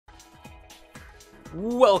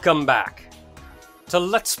Welcome back to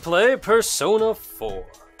Let's Play Persona 4.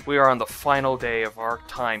 We are on the final day of our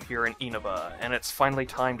time here in Inaba, and it's finally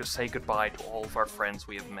time to say goodbye to all of our friends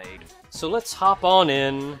we have made. So let's hop on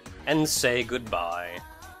in and say goodbye.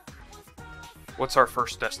 What's our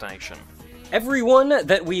first destination? Everyone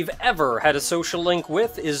that we've ever had a social link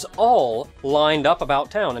with is all lined up about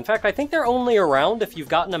town. In fact, I think they're only around if you've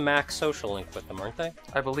gotten a max social link with them, aren't they?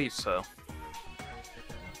 I believe so.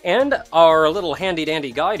 And our little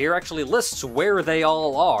handy-dandy guide here actually lists where they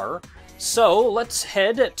all are. So let's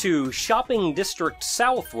head to Shopping District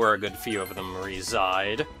South, where a good few of them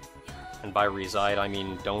reside. And by reside, I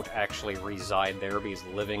mean don't actually reside there, because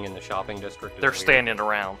living in the shopping district is They're weird. standing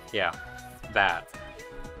around. Yeah, that.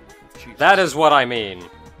 Jesus. That is what I mean.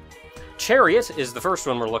 Chariot is the first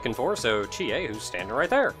one we're looking for, so Chie, who's standing right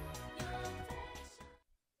there.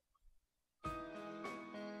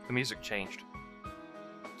 The music changed.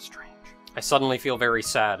 Strange. I suddenly feel very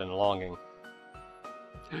sad and longing.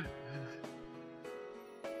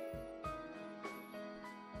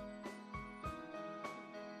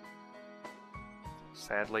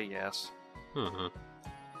 Sadly, yes. Mm-hmm.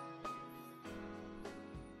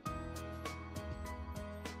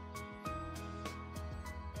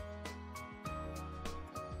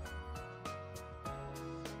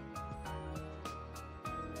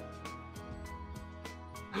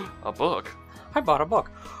 A book? I bought a book.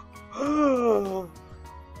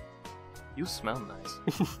 You smell nice.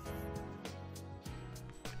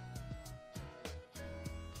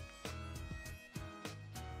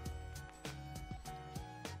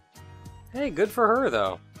 Hey, good for her,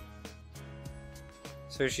 though.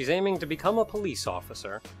 So she's aiming to become a police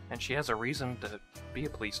officer. And she has a reason to be a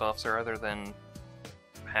police officer other than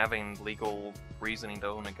having legal reasoning to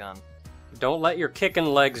own a gun. Don't let your kicking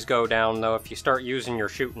legs go down, though, if you start using your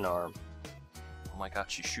shooting arm. Oh my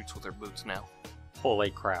god, she shoots with her boots now.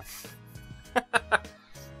 Holy crap.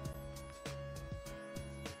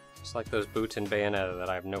 It's like those boots in Bayonetta that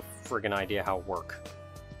I have no friggin' idea how work.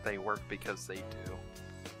 They work because they do.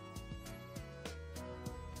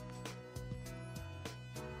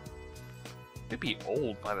 You'd be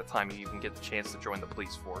old by the time you even get the chance to join the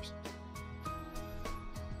police force.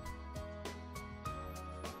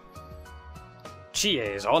 Chie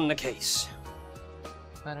is on the case.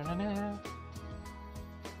 Ba-da-da-da.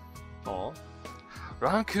 Aw.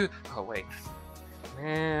 Ranku. Oh wait,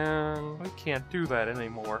 Man. we can't do that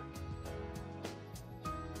anymore.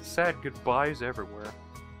 Sad goodbyes everywhere.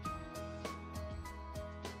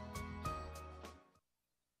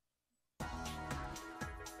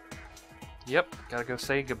 Yep, gotta go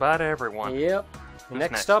say goodbye to everyone. Yep. Who's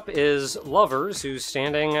Next next? up is Lovers, who's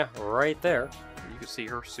standing right there. You can see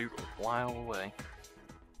her suit a while away.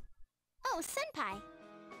 Oh, Senpai.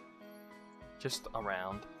 Just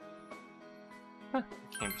around. Huh,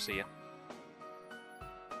 I came to see you.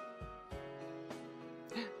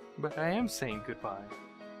 But I am saying goodbye.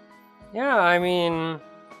 Yeah, I mean...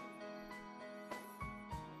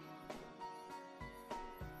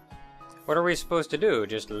 What are we supposed to do?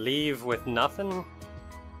 Just leave with nothing?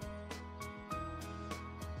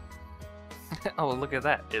 Oh, look at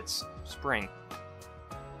that. It's spring.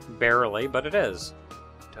 Barely, but it is.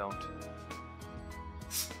 Don't.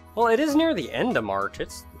 Well, it is near the end of March.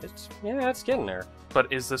 It's getting there.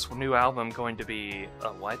 But is this new album going to be a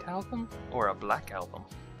white album or a black album?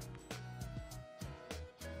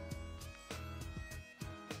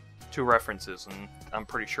 Two references, and I'm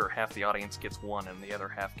pretty sure half the audience gets one and the other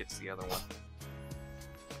half gets the other one.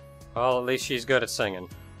 Well, at least she's good at singing.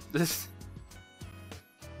 This.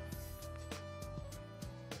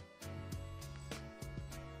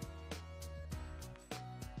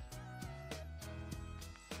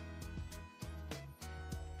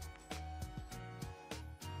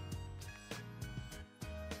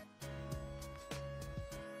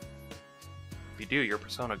 If you do, your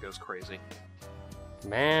persona goes crazy.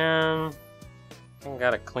 Man, I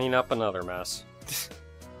gotta clean up another mess.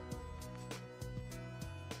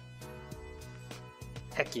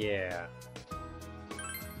 Heck yeah.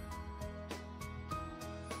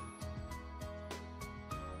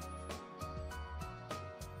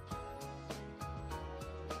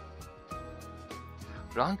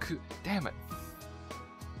 Ranku, damn it.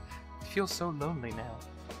 I feel so lonely now.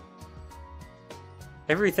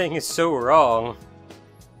 Everything is so wrong.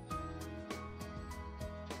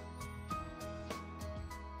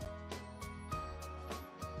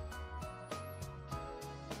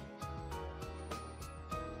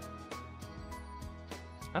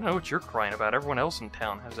 I don't know what you're crying about. Everyone else in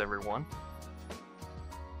town has everyone.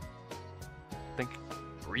 I think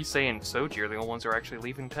Rise and Soji are the only ones who are actually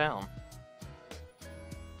leaving town.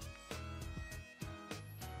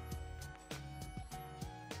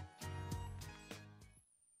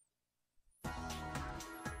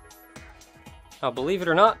 Believe it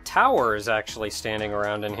or not, Tower is actually standing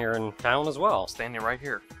around in here in town as well. Standing right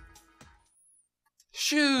here.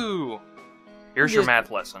 Shoo! Here's your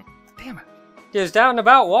math lesson. Damn it. Just out and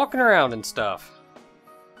about, walking around and stuff.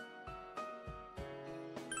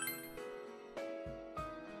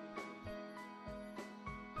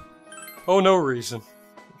 Oh, no reason.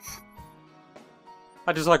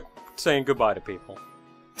 I just like saying goodbye to people.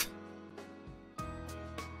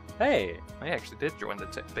 Hey. I actually did join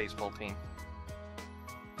the baseball team.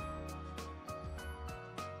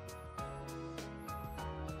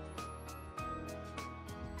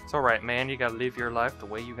 It's alright, man. You gotta live your life the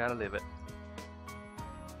way you gotta live it.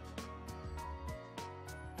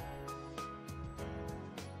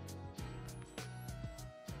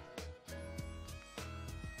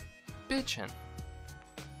 Bitchin'.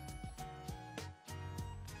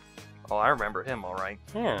 Oh, I remember him alright.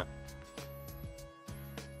 Yeah.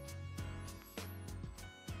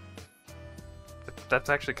 That's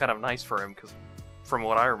actually kind of nice for him, because from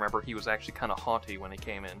what I remember, he was actually kind of haughty when he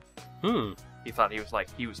came in. He thought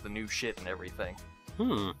he was the new shit and everything.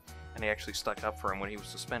 And he actually stuck up for him when he was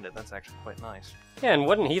suspended. That's actually quite nice. Yeah, and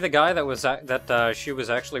wasn't he the guy that was she was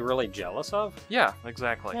actually really jealous of? Yeah,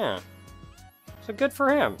 exactly. Yeah. So good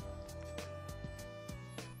for him.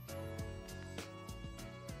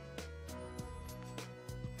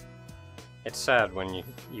 It's sad when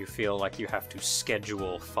you feel like you have to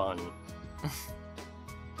schedule fun.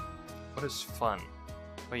 What is fun?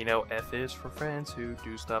 Well, you know, F is for friends who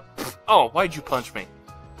do stuff. Oh, why'd you punch me?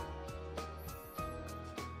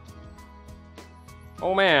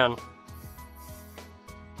 Oh man.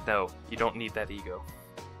 No, you don't need that ego.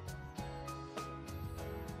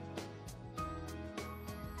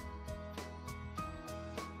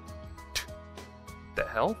 The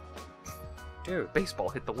hell? Dude, Baseball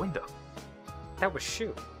hit the window. that was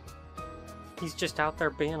shoot. He's just out there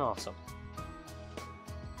being awesome.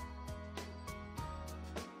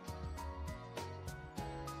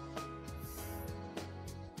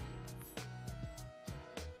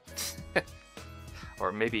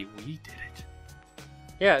 Or maybe we did it.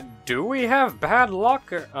 Yeah, do we have bad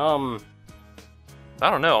luck? Or, I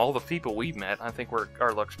don't know. All the people we've met, I think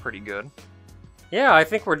our luck's pretty good. yeah, I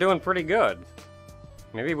think we're doing pretty good.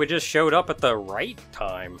 Maybe we just showed up at the right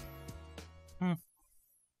time.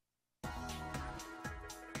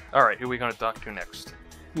 Alright, who are we going to talk to next?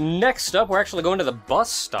 Next up, we're actually going to the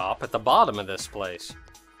bus stop at the bottom of this place.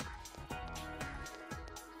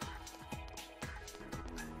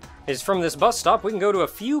 Is from this bus stop, we can go to a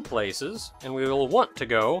few places, and we will want to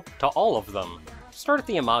go to all of them. Start at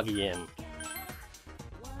the Amagi Inn.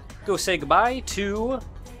 Go say goodbye to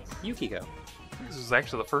Yukiko. This is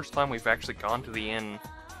actually the first time we've actually gone to the inn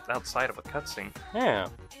outside of a cutscene. Yeah.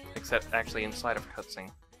 Except actually inside of a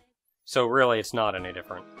cutscene. So really, it's not any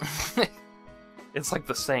different. It's like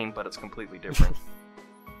the same, but it's completely different.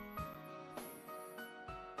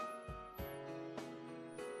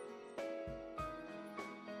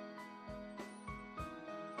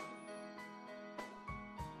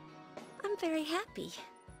 I'm very happy.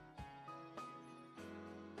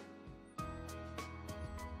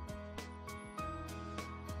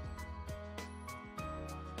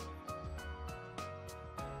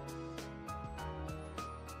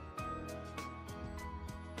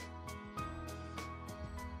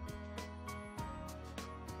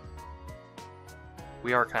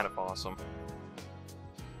 We are kind of awesome.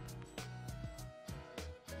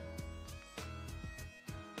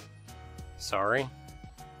 Sorry.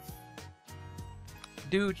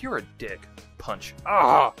 Dude, you're a dick. Punch.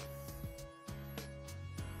 Ah!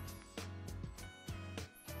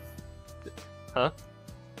 Huh?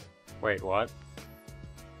 Wait, what?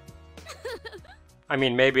 I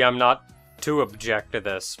mean, maybe I'm not too object to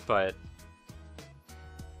this, but...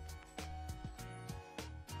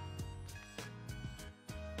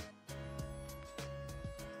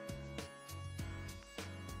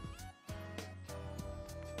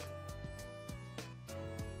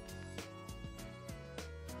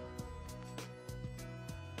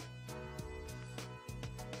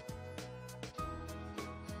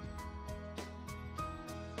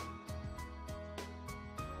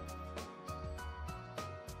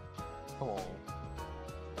 Oh.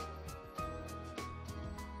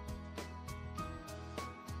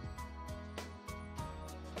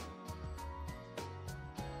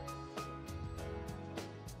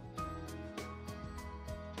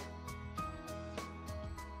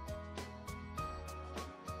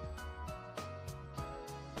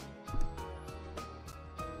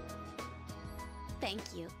 Thank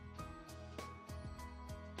you.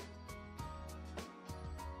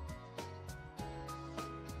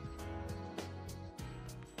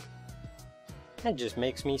 That just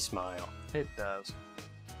makes me smile. It does.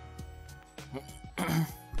 And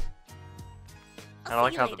I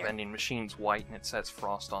like how the vending machine's white and it says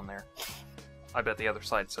Frost on there. I bet the other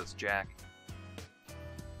side says Jack.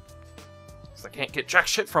 Because I can't get jack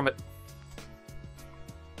shit from it.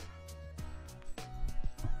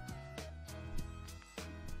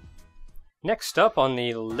 Next up on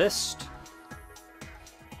the list...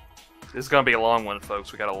 This is going to be a long one,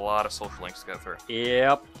 folks. We got a lot of social links to go through.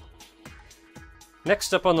 Yep.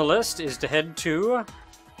 Next up on the list is to head to...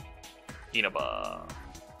 Inaba.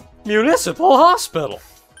 Municipal Hospital!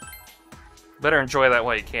 Better enjoy that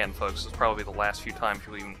while you can, folks. It's probably the last few times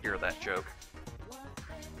you'll even hear that joke.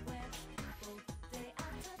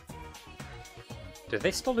 Do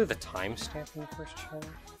they still do the timestamp in the first channel?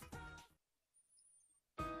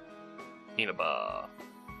 Inaba.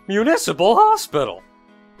 Municipal Hospital!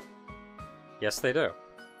 Yes, they do.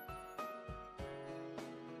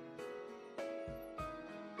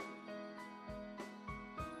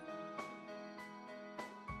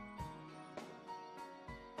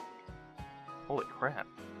 Holy crap.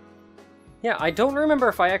 Yeah, I don't remember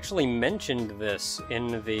if I actually mentioned this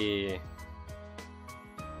in the...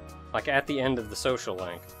 like, at the end of the social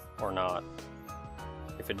link, or not.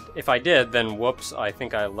 If I did, then whoops, I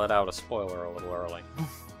think I let out a spoiler a little early.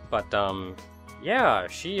 But, yeah,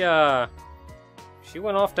 she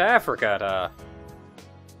went off to Africa to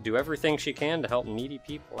do everything she can to help needy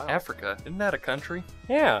people out. Africa? Isn't that a country?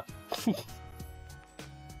 Yeah.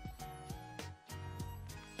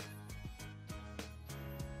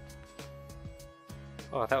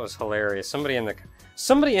 Oh, that was hilarious. Somebody in the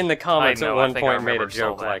comments at one point made a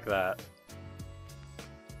joke like that.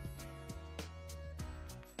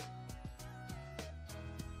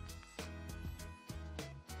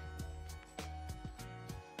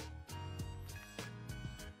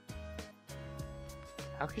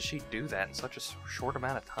 How could she do that in such a short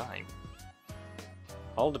amount of time?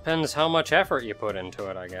 All depends how much effort you put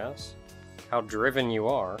into it, I guess. How driven you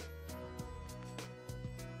are.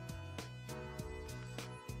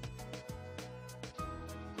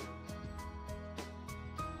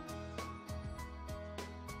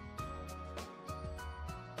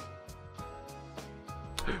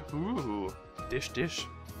 Ooh, dish.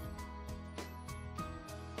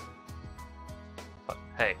 But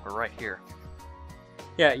hey, we're right here.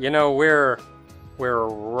 Yeah, you know, we're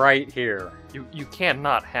right here. You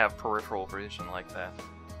cannot have peripheral vision like that.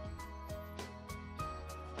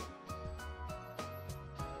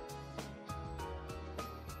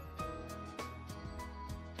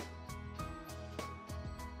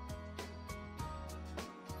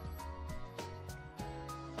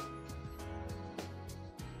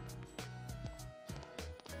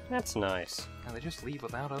 That's nice. And they just leave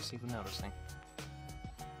without us even noticing.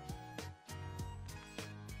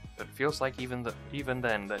 But it feels like even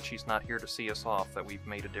then that she's not here to see us off, that we've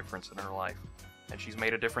made a difference in her life. And she's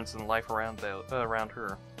made a difference in the life around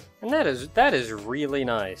her. And that is really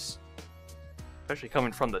nice. Especially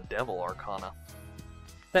coming from the Devil Arcana.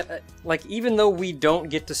 That, like, even though we don't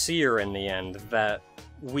get to see her in the end, that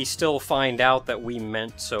we still find out that we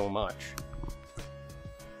meant so much.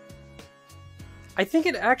 I think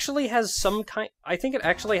it actually has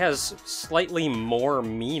slightly more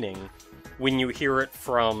meaning when you hear it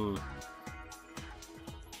from,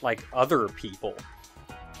 like, other people.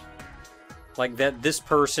 Like, that this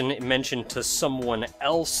person mentioned to someone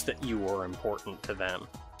else that you were important to them.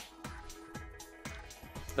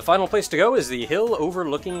 The final place to go is the hill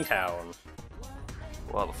overlooking town.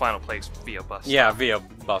 Well, the final place via bus stop. Yeah, via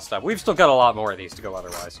bus stop. We've still got a lot more of these to go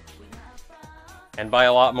otherwise. And by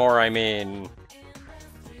a lot more, I mean...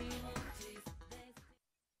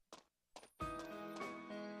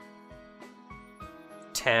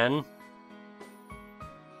 10.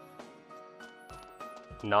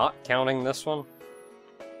 Not counting this one.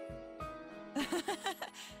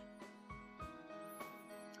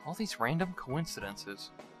 All these random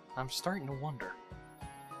coincidences. I'm starting to wonder.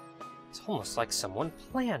 It's almost like someone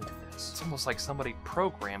planned this. It's almost like somebody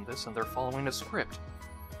programmed this and they're following a script.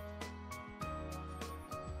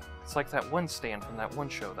 It's like that one stand from that one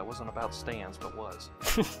show that wasn't about stands, but was.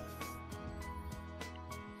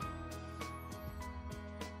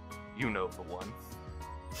 You know the one.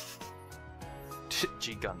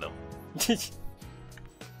 G Gundam.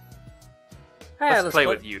 Let's play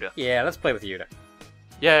with Yuta. Yeah, let's play with Yuta.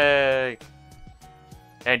 Yay!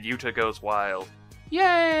 And Yuta goes wild.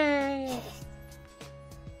 Yay!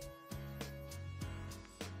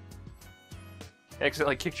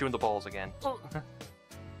 Accidentally kicked you in the balls again. Well,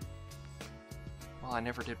 I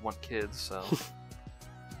never did want kids, so...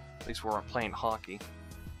 At least we weren't playing hockey.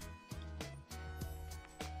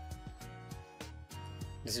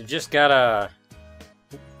 So just gotta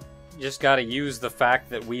use the fact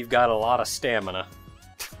that we've got a lot of stamina.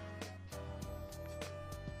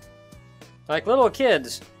 Like little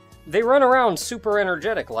kids, they run around super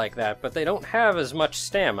energetic like that, but they don't have as much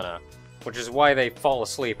stamina, which is why they fall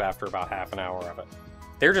asleep after about half an hour of it.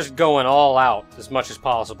 They're just going all out as much as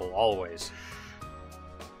possible, always.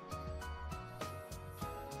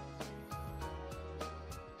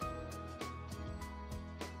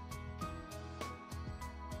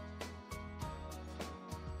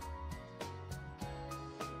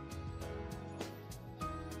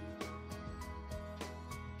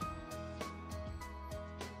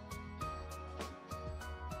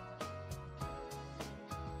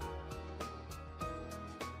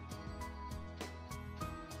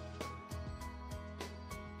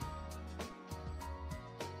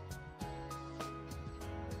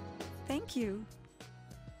 Thank you.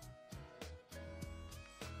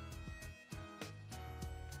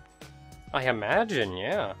 I imagine,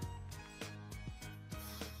 yeah.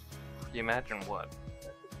 You imagine what?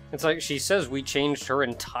 It's like she says we changed her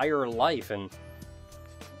entire life, and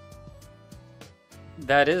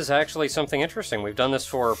that is actually something interesting. We've done this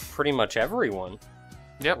for pretty much everyone.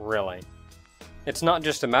 Yep. Really. It's not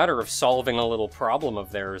just a matter of solving a little problem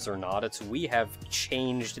of theirs or not, it's we have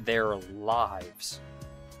changed their lives.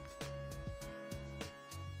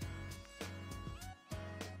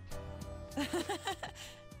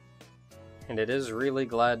 And it is really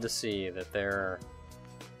glad to see that they're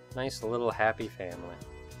a nice little happy family.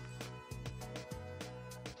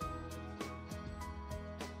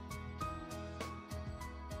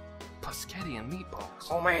 Paschetti and meatballs.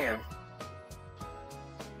 Oh man!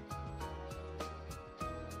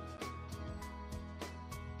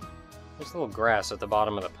 There's a little grass at the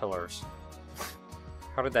bottom of the pillars.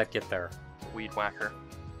 How did that get there? Weed whacker.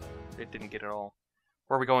 It didn't get it all.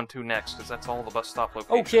 Where are we going to next? Because that's all the bus stop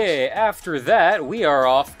locations. Okay, after that, we are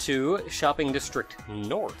off to Shopping District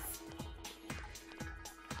North.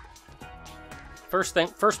 First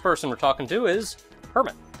person we're talking to is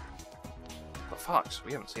Hermit. The fox.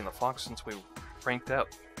 We haven't seen the fox since we ranked up.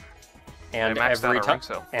 And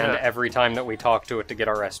every time that we talk to it to get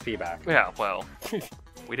our SP back. Yeah, well,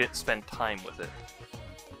 we didn't spend time with it.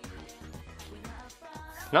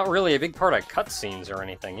 Not really a big part of cutscenes or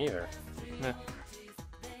anything either. Meh.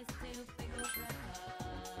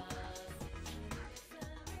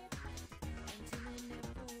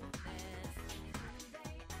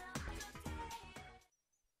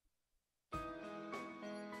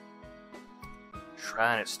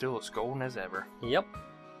 Shrine is still as golden as ever. Yep.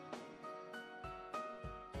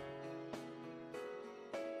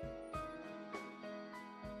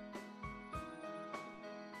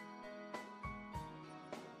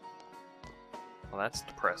 Well, that's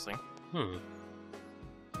depressing.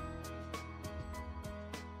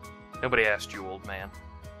 Nobody asked you, old man.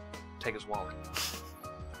 Take his wallet.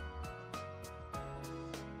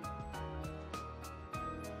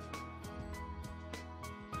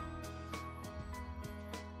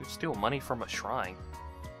 You steal money from a shrine.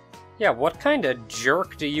 Yeah, what kind of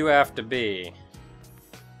jerk do you have to be?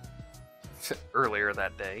 Earlier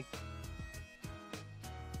that day.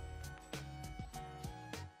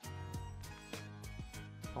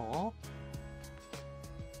 Aww.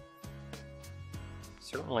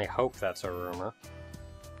 Certainly hope that's a rumor.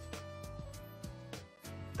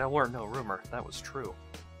 That weren't no rumor, that was true.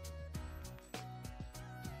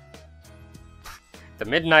 The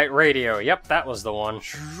Midnight Radio, yep, that was the one.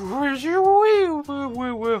 Booga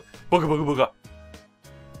booga booga.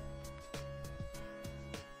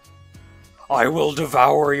 I will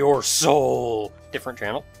devour your soul! Different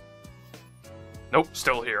channel. Nope,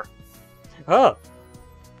 still here. Huh.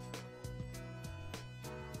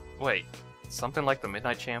 Wait, something like the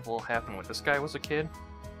Midnight Channel happened when this guy was a kid?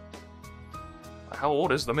 How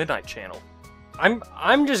old is the Midnight Channel?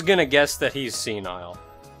 I'm just gonna guess that he's senile.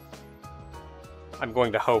 I'm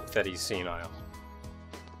going to hope that he's senile.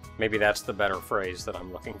 Maybe that's the better phrase that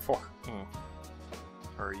I'm looking for.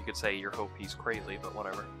 Or you could say you hope he's crazy, but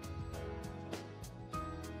whatever.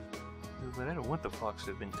 But I don't want the fox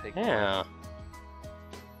to have been taken. Yeah.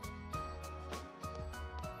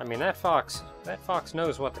 I mean, that fox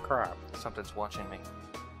knows what to crop. Something's watching me.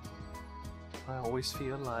 I always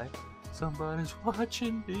feel like somebody's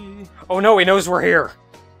watching me. Oh no, he knows we're here!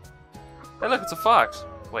 Hey look, it's a fox!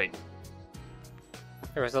 Wait.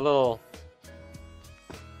 There was a little...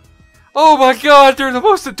 Oh my god, they're the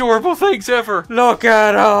most adorable things ever! Look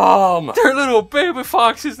at them! They're little baby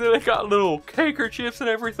foxes and they got little handkerchiefs and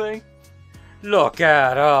everything. Look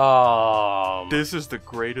at them! This is the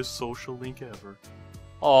greatest social link ever.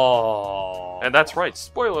 Oh. And that's right,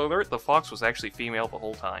 spoiler alert, the fox was actually female the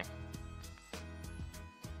whole time.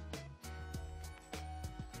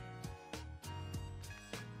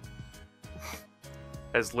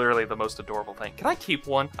 That's literally the most adorable thing. Can I keep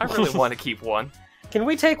one? I really want to keep one. Can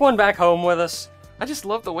we take one back home with us? I just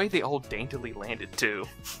love the way they all daintily landed, too.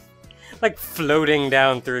 Like floating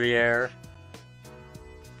down through the air.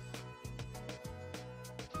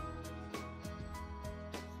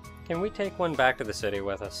 Can we take one back to the city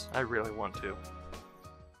with us? I really want to.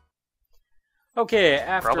 Okay,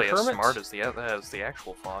 after Probably Hermit... as smart as the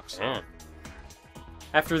actual fox. So. Yeah.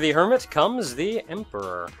 After the Hermit comes the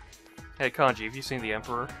Emperor. Hey, Kanji, have you seen the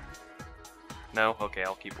Emperor? No? Okay,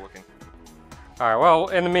 I'll keep looking. Alright, well,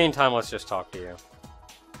 in the meantime, let's just talk to you.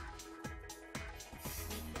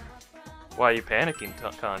 Why are you panicking,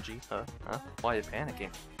 Kanji? Huh? Huh? Why are you panicking?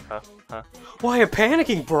 Huh? Huh? Why are you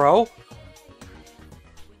panicking, bro?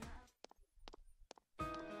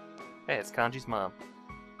 Hey, it's Kanji's mom.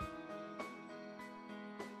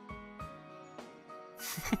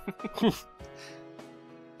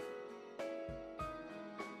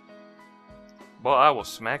 Well, I will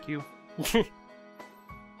smack you.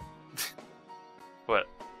 What?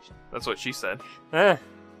 That's what she said. Eh.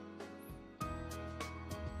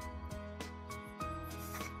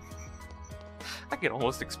 I could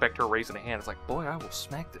almost expect her raising a hand. It's like, boy, I will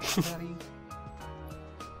smack the shit out of you.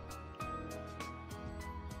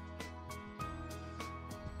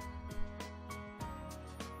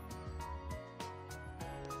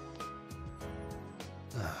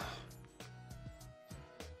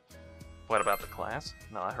 What about the class?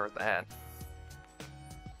 No, I heard that.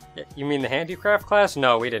 You mean the handicraft class?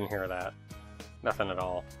 No, we didn't hear that. Nothing at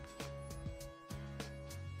all.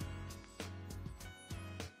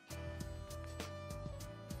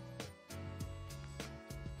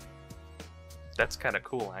 That's kind of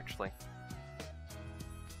cool, actually.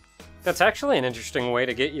 That's actually an interesting way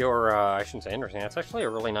to get your, I shouldn't say interesting, that's actually a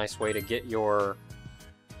really nice way to get your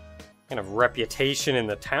kind of reputation in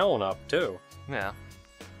the town up, too. Yeah.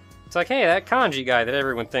 It's like, hey, that Kanji guy that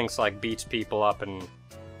everyone thinks, like, beats people up and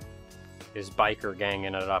is biker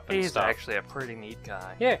ganging it up and He's stuff. actually a pretty neat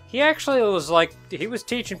guy. Yeah, he actually was, like, he was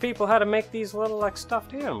teaching people how to make these little, like,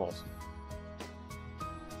 stuffed animals.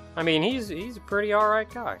 I mean, he's a pretty alright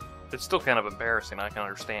guy. It's still kind of embarrassing, I can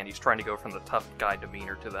understand. He's trying to go from the tough guy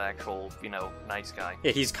demeanor to the actual, you know, nice guy.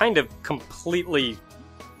 Yeah, he's kind of completely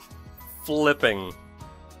flipping.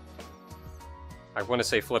 I want to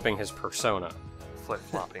say flipping his persona.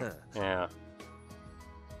 Flip-flopping. Yeah.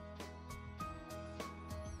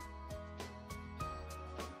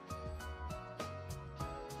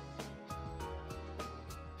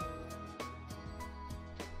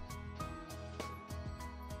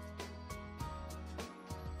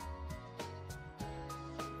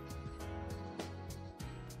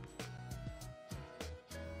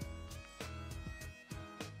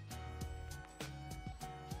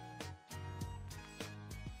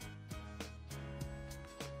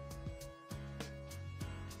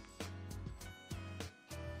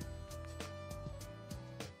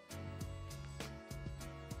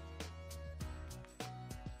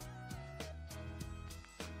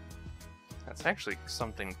 That's actually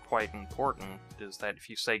something quite important, is that if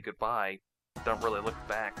you say goodbye, don't really look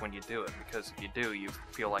back when you do it, because if you do, you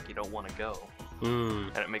feel like you don't want to go.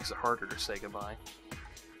 And it makes it harder to say goodbye.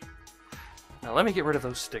 Now let me get rid of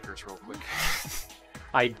those stickers real quick.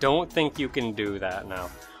 I don't think you can do that now.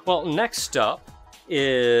 Well, next up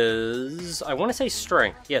is... I want to say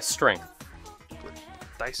strength. Yes, strength.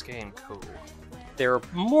 Daisuke and Ko. They're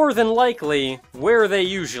more than likely where they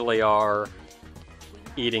usually are,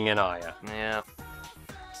 eating an Aya. Yeah,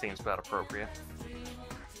 seems about appropriate.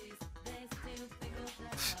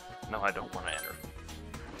 No, I don't want to enter.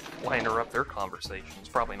 Why interrupt their conversation? It's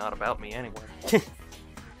probably not about me anyway.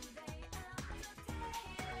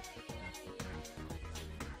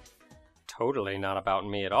 Totally not about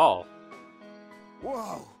me at all.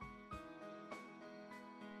 Whoa!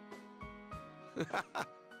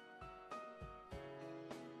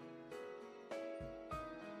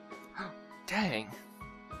 Dang.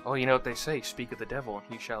 Oh, you know what they say, speak of the devil and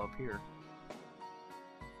he shall appear.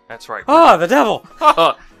 That's right. Ah, the devil!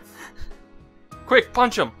 Quick,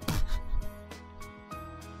 punch him!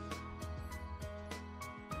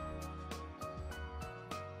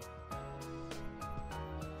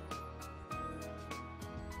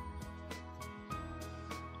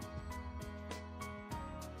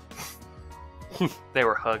 They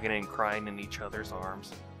were hugging and crying in each other's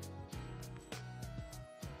arms.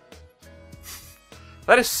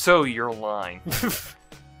 That is so your line.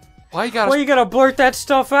 Why you gotta blurt that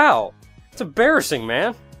stuff out? It's embarrassing,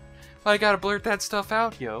 man. Why you gotta blurt that stuff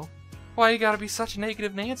out, yo? Why you gotta be such a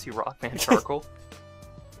negative Nancy, Rockman Charcoal?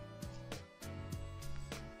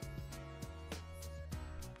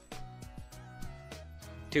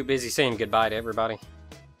 Too busy saying goodbye to everybody.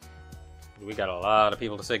 We got a lot of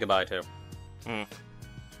people to say goodbye to.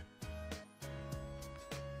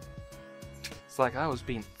 It's like I was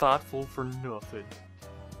being thoughtful for nothing.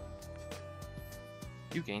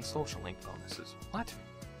 You gain social link bonuses. What?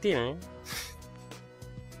 Yeah.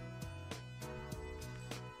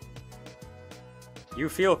 You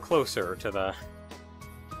feel closer to the...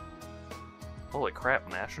 Holy crap,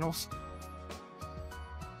 Nationals?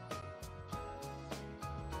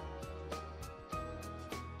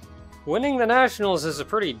 Winning the Nationals is a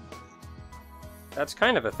pretty... That's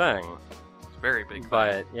kind of a thing. It's a very big thing.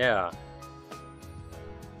 But, yeah.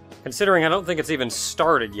 Considering I don't think it's even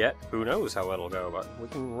started yet, who knows how it'll go, but we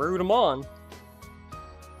can root them on.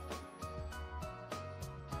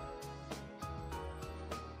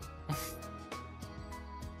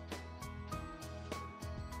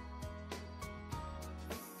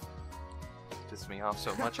 Pisses me off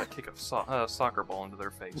so much I kick a soccer ball into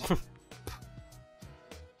their face.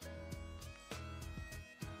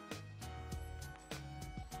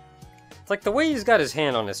 Like, the way he's got his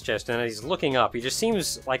hand on his chest and he's looking up, he just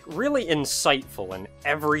seems, like, really insightful in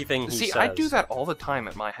everything he says. See, I do that all the time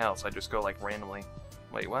at my house. I just go, like, randomly.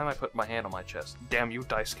 Wait, why am I putting my hand on my chest? Damn you,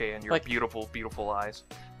 Daisuke, and your like, beautiful, beautiful eyes.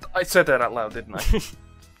 I said that out loud, didn't I?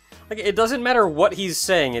 Like, it doesn't matter what he's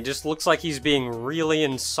saying, it just looks like he's being really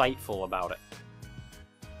insightful about it.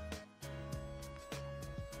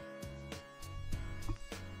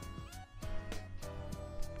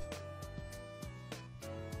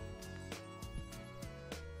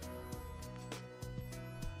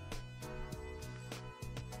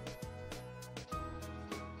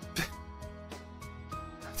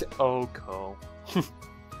 Oko.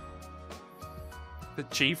 The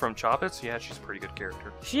Chi from Choppets? Yeah, she's a pretty good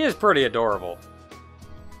character. She is pretty adorable.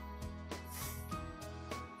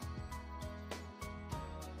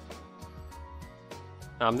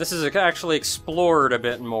 This is actually explored a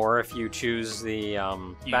bit more if you choose the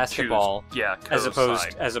basketball, as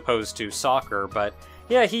opposed to soccer. But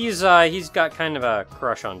yeah, he's got kind of a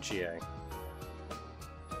crush on Chie.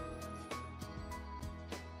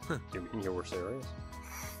 You were serious?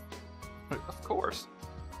 Of course.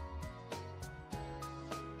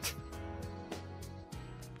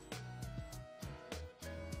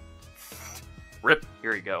 Rip,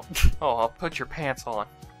 here you go. Oh, I'll put your pants on.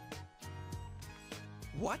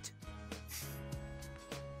 What?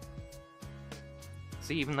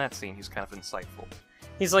 See, even that scene, he's kind of insightful.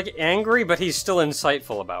 He's like angry, but he's still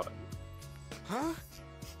insightful about it. Huh?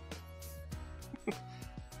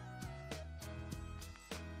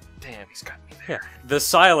 Damn, he's got me there. Yeah, the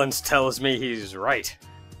silence tells me he's right.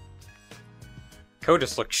 Ko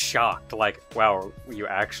just looks shocked, like, wow, you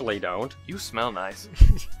actually don't? You smell nice.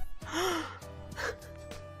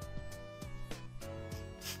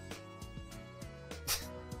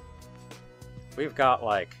 We've got,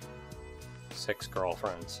 like, 6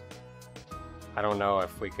 girlfriends. I don't know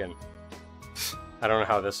if we can... I don't know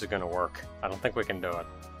how this is gonna work. I don't think we can do it.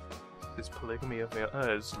 Is polygamy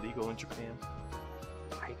is legal in Japan?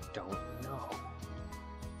 I don't know.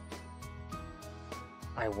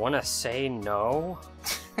 I wanna say no.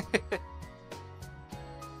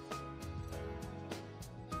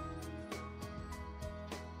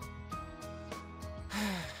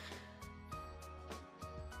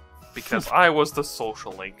 Because I was the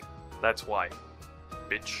social link. That's why.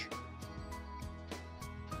 Bitch.